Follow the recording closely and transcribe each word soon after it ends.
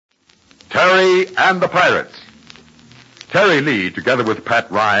Terry and the Pirates. Terry Lee, together with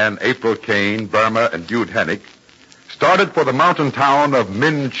Pat Ryan, April Kane, Burma, and Jude Hennick, started for the mountain town of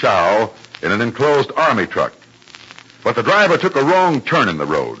Min Chow in an enclosed army truck. But the driver took a wrong turn in the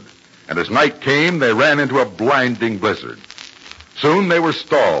road, and as night came, they ran into a blinding blizzard. Soon they were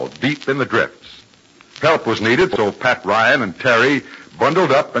stalled deep in the drifts. Help was needed, so Pat Ryan and Terry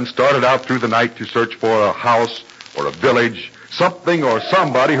bundled up and started out through the night to search for a house or a village, something or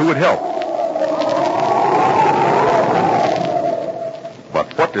somebody who would help.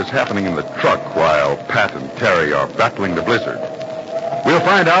 But what is happening in the truck while Pat and Terry are battling the blizzard? We'll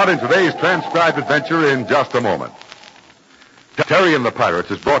find out in today's transcribed adventure in just a moment. Terry and the Pirates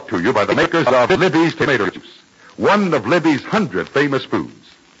is brought to you by the makers of Libby's Tomato Juice, one of Libby's 100 famous foods.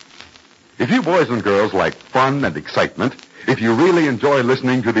 If you boys and girls like fun and excitement, if you really enjoy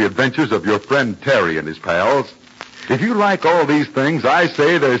listening to the adventures of your friend Terry and his pals, if you like all these things, I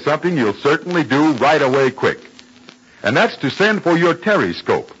say there's something you'll certainly do right away quick. And that's to send for your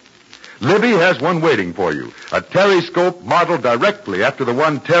Terry-scope. Libby has one waiting for you, a Terry-scope modeled directly after the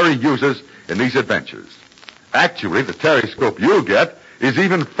one Terry uses in these adventures. Actually, the Terry-scope you'll get is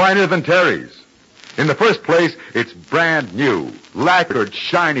even finer than Terry's. In the first place, it's brand new, lacquered,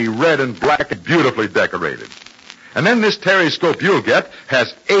 shiny red and black and beautifully decorated. And then this Terry-scope you'll get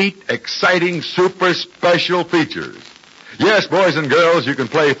has 8 exciting, super special features. Yes, boys and girls, you can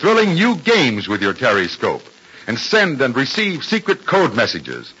play thrilling new games with your Terry-scope and send and receive secret code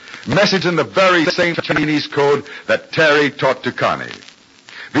messages, messages in the very same Chinese code that Terry taught to Connie.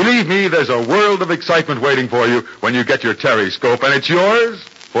 Believe me, there's a world of excitement waiting for you when you get your Terry-scope, and it's yours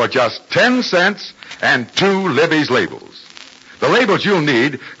for just 10 cents and 2 Libby's labels. The labels you'll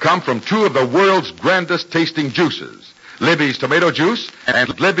need come from 2 of the world's grandest tasting juices, Libby's tomato juice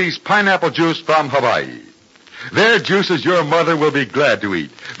and Libby's pineapple juice from Hawaii. They're juices your mother will be glad to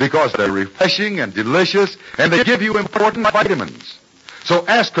eat because they're refreshing and delicious and they give you important vitamins. So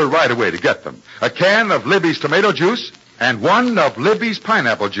ask her right away to get them. A can of Libby's tomato juice and 1 of Libby's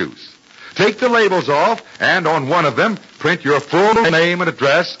pineapple juice. Take the labels off and on one of them print your full name and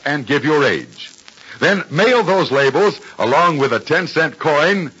address and give your age. Then mail those labels along with a 10-cent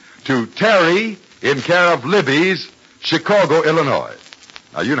coin to Terry in care of Libby's, Chicago, Illinois.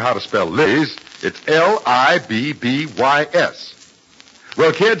 Now, you know how to spell Libby's. It's L-I-B-B-Y-S.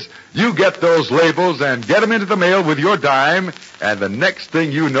 Well, kids, you get those labels and get them into the mail with your dime, and the next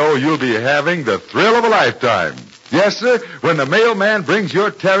thing you know, you'll be having the thrill of a lifetime. Yes, sir, when the mailman brings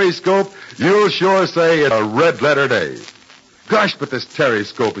your Terry-scope, you'll sure say it's a red-letter day. Gosh, but this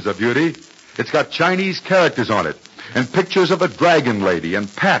Terry-scope is a beauty. It's got Chinese characters on it, and pictures of the Dragon Lady and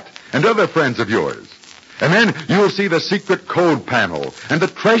Pat and other friends of yours. And then you'll see the secret code panel and the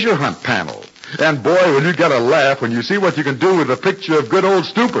treasure hunt panel. And boy, will you get a laugh when you see what you can do with a picture of good old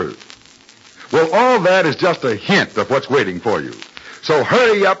Stupor. Well, all that is just a hint of what's waiting for you. So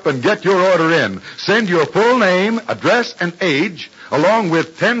hurry up and get your order in. Send your full name, address, and age, along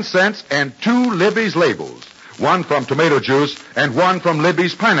with 10 cents and 2 Libby's labels, 1 from tomato juice and 1 from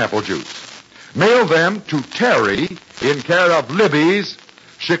Libby's pineapple juice. Mail them to Terry in care of Libby's,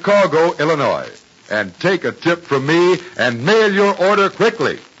 Chicago, Illinois. And take a tip from me and mail your order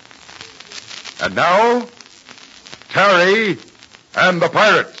quickly. And now, Terry and the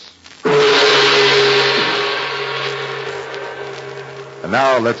Pirates. And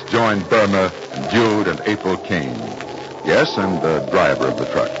now let's join Burma and Jude and April Kane. Yes, and the driver of the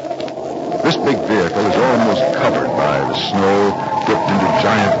truck. This big vehicle is almost covered by the snow, dipped into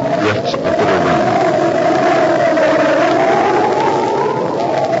giant drifts of the bitter wind.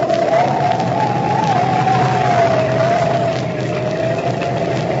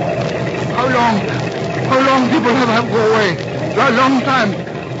 How long people have go away? A long time.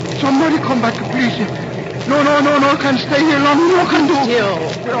 Somebody come back, please. No, can't stay here long. No, can do. Still,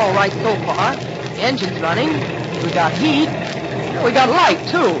 we're all right so far. The engine's running. We got heat. We got light,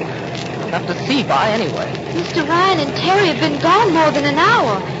 too. Enough to see by, anyway. Mr. Ryan and Terry have been gone more than an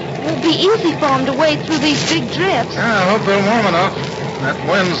hour. It won't be easy for them to wade through these big drifts. Yeah, I hope they're warm enough. That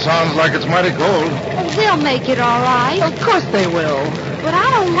wind sounds like it's mighty cold. Oh, they'll make it all right. Of course they will. But I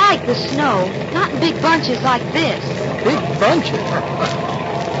don't like the snow. Not in big bunches like this. Big bunches?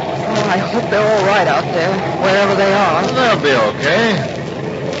 Oh, I hope they're all right out there, wherever they are. They'll be okay.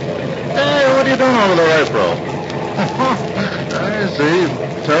 Hey, what are you doing over the rifle? I see.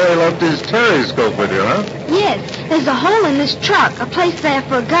 Terry left his Terry-scope with you, huh? Yes, there's a hole in this truck, a place there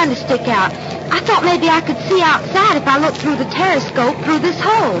for a gun to stick out. I thought maybe I could see outside if I looked through the Terry-scope through this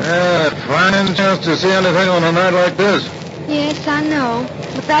hole. Yeah, fine chance to see anything on a night like this. Yes, I know.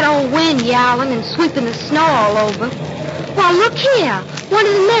 With that old wind yowling and sweeping the snow all over. Why, look here. One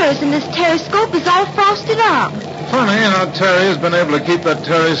of the mirrors in this telescope is all frosted up. Funny how Terry has been able to keep that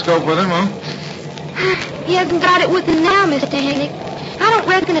telescope with him, huh? He hasn't got it with him now, Mr. Hennick. I don't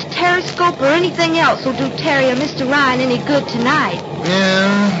reckon a telescope or anything else will do Terry or Mr. Ryan any good tonight.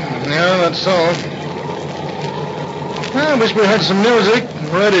 Yeah, that's so. Well, I wish we had some music,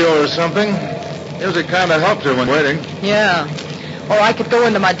 radio or something. Music kind of helped her when waiting. Yeah. Or I could go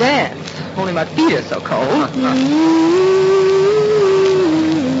into my dance. Only my feet are so cold.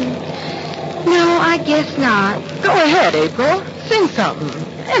 No, I guess not. Go ahead, April. Sing something.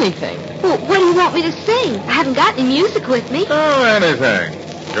 Anything. Well, what do you want me to sing? I haven't got any music with me. Oh, anything.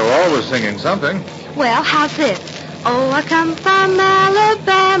 You're always singing something. Well, how's this? Oh, I come from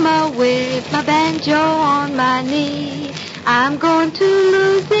Alabama with my banjo on my knee. I'm going to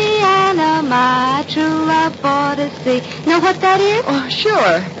Louisiana, my true love for to see. Know what that is? Oh,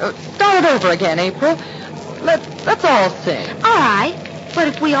 sure. Start it over again, April. Let's all sing. All right. But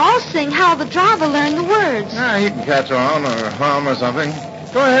if we all sing, how'll the driver learn the words? He can catch on or hum or something.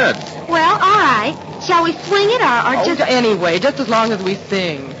 Go ahead. Well, all right. Shall we swing it or just... Anyway, just as long as we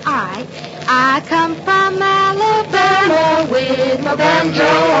sing. All right. I come from Alabama with my banjo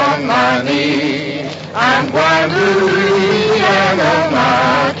on my knee. I'm going to Louisiana,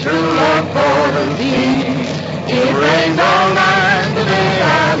 my true love for to see. It rained all night the day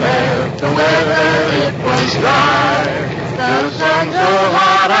I left. The weather, it was dry. The sun so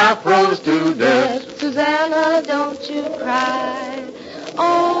hot I froze to death. Susanna, don't you cry.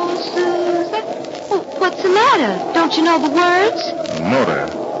 Oh, Susan. Oh, what's the matter? Don't you know the words?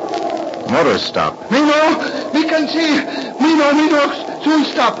 Motor stop. Me know. Me can see. Me know. Soon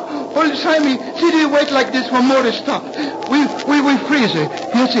stop. All the time me see they wait like this for motor stop. We freeze it.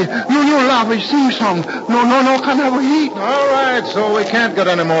 Yes, you laugh, we sing song. No, can have a heat. All right, so we can't get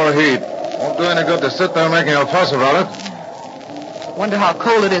any more heat. Won't do any good to sit there making a fuss about it. Wonder how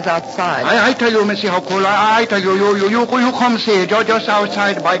cold it is outside. I tell you, Missy, how cold. I tell you, you come see it. Just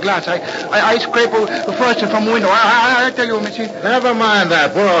outside by glass. I scrape first from window. I tell you, Missy. Never mind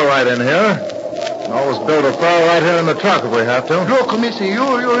that. We're all right in here. Always build a fire right here in the truck if we have to. Look, Missy, you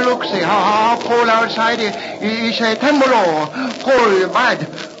look, see how cold outside. It's a temblor. Cold, bad.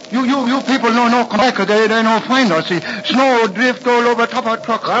 You people no come back. They no find us. Snow drift all over top of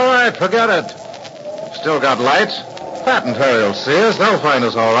truck. All right, forget it. Still got lights. Pat and Terry will see us. They'll find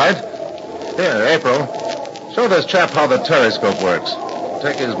us all right. Here, April, show this chap how the telescope works.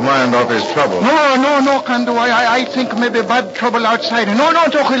 Take his mind off his trouble. No, can do. I think maybe bad trouble outside. No,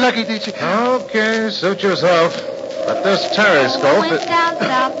 talk like it is. Okay, suit yourself. But this telescope...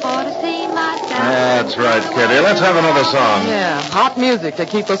 That's right, Kitty. Let's have another song. Yeah, hot music to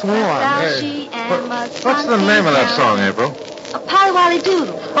keep us warm. Hey, what's the name of that song, April? Polly Wolly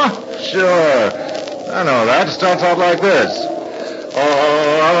Doodle. Sure. I know that. It starts out like this. Oh,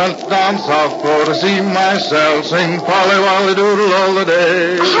 I went down South Pole to see myself sing Polly Wolly Doodle all the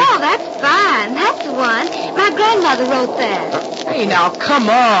day. Oh, that's fine. That's the one. My grandmother wrote that. Hey, now, come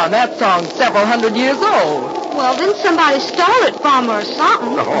on. That song's several hundred years old. Well, then somebody stole it from her or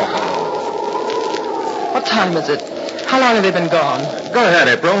something. What time is it? How long have they been gone? Go ahead,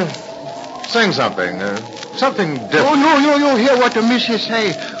 April. Sing something. Something different. Oh, you hear what the missus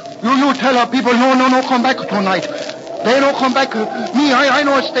say. You tell her people, no, come back tonight. They don't come back. Me, I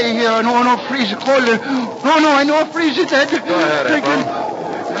know stay here. No, freeze cold. No, I know freeze it dead. Go ahead, April.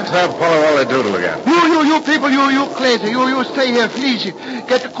 Let's have Polly Wolly Doodle again. You people, you crazy. You stay here, please.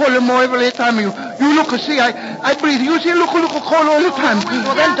 Get the cold more every time. You look, see, I breathe. You see, look, cold all the time.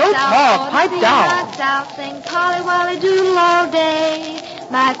 Well, then don't talk. Pipe down. South, sing Polly Wolly Doodle all day.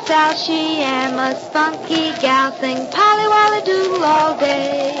 My South, she am a spunky gal, sing Polly Wolly Doodle all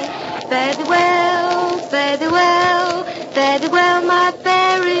day. Fare thee well, my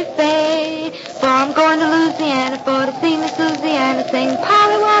fairy fay. For I'm going to Louisiana for to see Miss Louisiana sing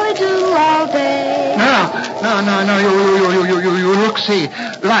Polly Wolly Doodle all day. No, you look, see,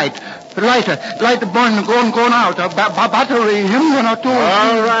 light the burn going out. Battery, him gonna do.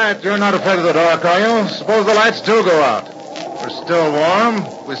 All right, you're not afraid of the dark, are you? Suppose the lights do go out. We're still warm.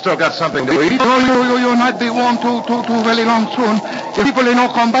 We still got something to eat. You'll not be warm too very long soon. If people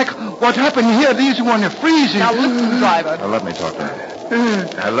don't come back, what happened here? These one are freezing. Now listen, driver. Now, let me talk to you.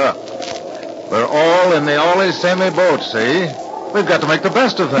 Now, look. We're all in the always same boat, see? We've got to make the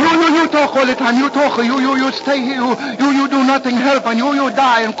best of things. You talk all the time. You talk. You stay here. You do nothing help, and you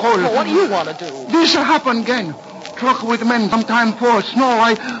die in cold. Well, what do you want to do? This happen again. Truck with men sometime for snow.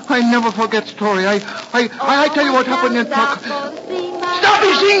 I never forget story. I tell you what happened in truck. Stop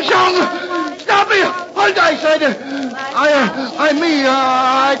it, sing song! Stop it! Hold I said.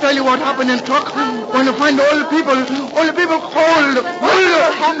 I tell you what happened in truck. Going to find all the people cold. What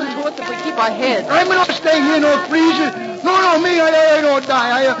will happen to us if we keep our heads? I'm not staying here, no freeze. No, me, I don't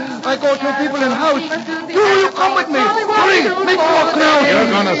die. I go to people in the house. You come with me. Hurry, make walk now. You're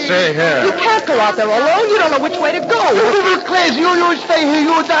going to stay here. You can't go out there alone. You don't know which way to go. You're crazy. You stay here.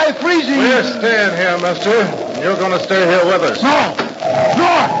 You die freezing. We're staying here, mister. You're going to stay here with us.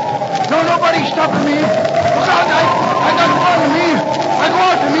 No, nobody stopping me. Look out, I got one of me. I go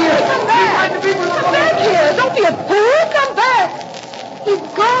after me. Come back. Come back here. Don't be a fool. Come back. He's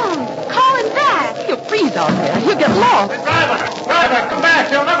gone. Call him back. He'll freeze out there. He'll get lost. Driver, come back.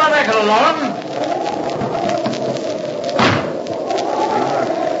 You'll never make it alone.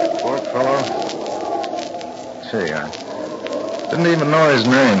 Poor fellow. Gee, I didn't even know his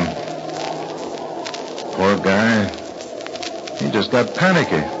name. Poor guy. He just got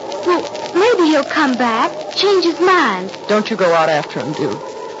panicky. Well, maybe he'll come back, change his mind. Don't you go out after him, dude.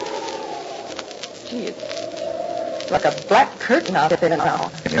 Gee, it's like a black curtain out there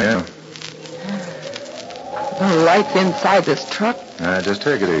now. Yeah. No lights inside this truck. Just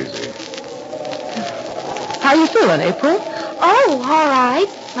take it easy. How you feeling, April? Oh, all right.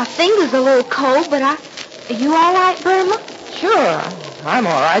 My finger's a little cold, but are you all right, Burma? Sure, I'm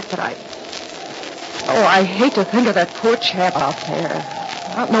all right, but I hate to think of that poor chap out there.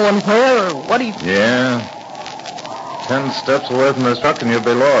 Not knowing where or what he's... Yeah. 10 steps away from this truck and you'll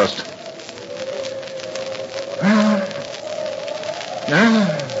be lost.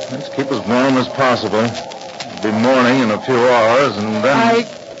 Let's keep as warm as possible. It'll be morning in a few hours, and then... I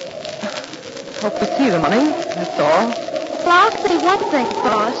hope to see the money, that's all. Well, I'll say one thing,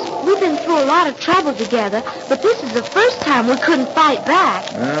 boss. We've been through a lot of trouble together, but this is the first time we couldn't fight back.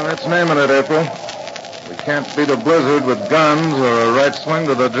 Well, that's naming it, April. We can't beat a blizzard with guns or a right swing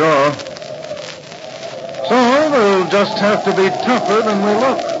to the jaw. So we'll just have to be tougher than we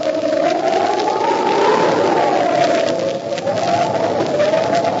look.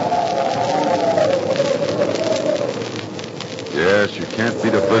 Yes, you can't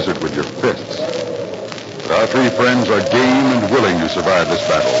beat a blizzard with your fists. But our three friends are game and willing to survive this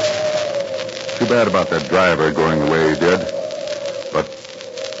battle. Too bad about that driver going the way he did. But,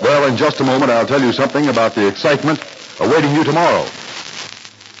 well, in just a moment, I'll tell you something about the excitement awaiting you tomorrow.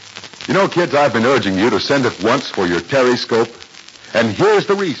 You know, kids, I've been urging you to send at once for your Terryscope. And here's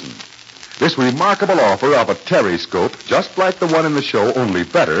the reason. This remarkable offer of a Terryscope, just like the one in the show, only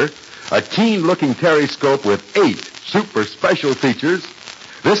better, a keen-looking Terryscope with 8 super special features.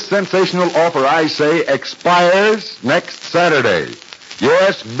 This sensational offer, I say, expires next Saturday.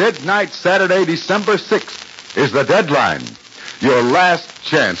 Yes, midnight Saturday, December 6th is the deadline. Your last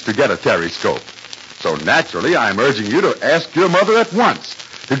chance to get a Terryscope. So naturally, I'm urging you to ask your mother at once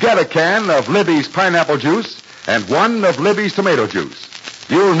to get a can of Libby's pineapple juice and one of Libby's tomato juice.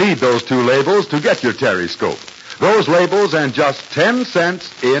 You'll need those 2 labels to get your Terryscope. Those labels and just 10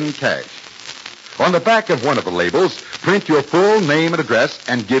 cents in cash. On the back of one of the labels, print your full name and address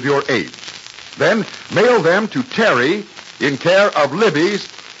and give your age. Then mail them to Terry in care of Libby's,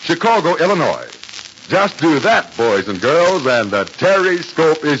 Chicago, Illinois. Just do that, boys and girls, and the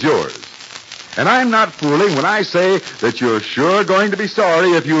Terryscope is yours. And I'm not fooling when I say that you're sure going to be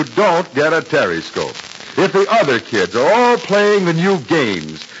sorry if you don't get a Terryscope. If the other kids are all playing the new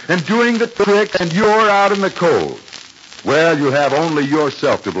games and doing the tricks and you're out in the cold, well, you have only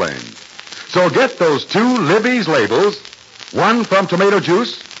yourself to blame. So get those 2 Libby's labels, one from tomato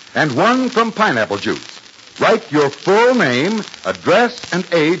juice and one from pineapple juice. Write your full name, address, and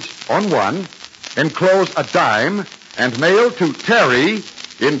age on one, enclose a dime, and mail to Terry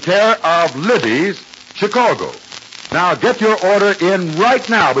in care of Libby's, Chicago. Now get your order in right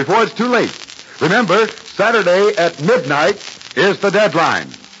now before it's too late. Remember, Saturday at midnight is the deadline.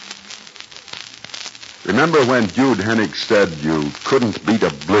 Remember when Jude Hennig said you couldn't beat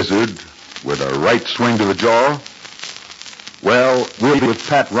a blizzard with a right swing to the jaw? Well, we'll be with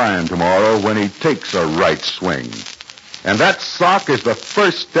Pat Ryan tomorrow when he takes a right swing. And that sock is the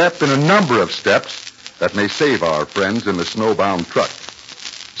first step in a number of steps that may save our friends in the snowbound truck.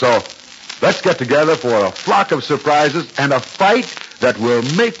 So, let's get together for a flock of surprises and a fight that will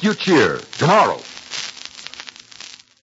make you cheer tomorrow.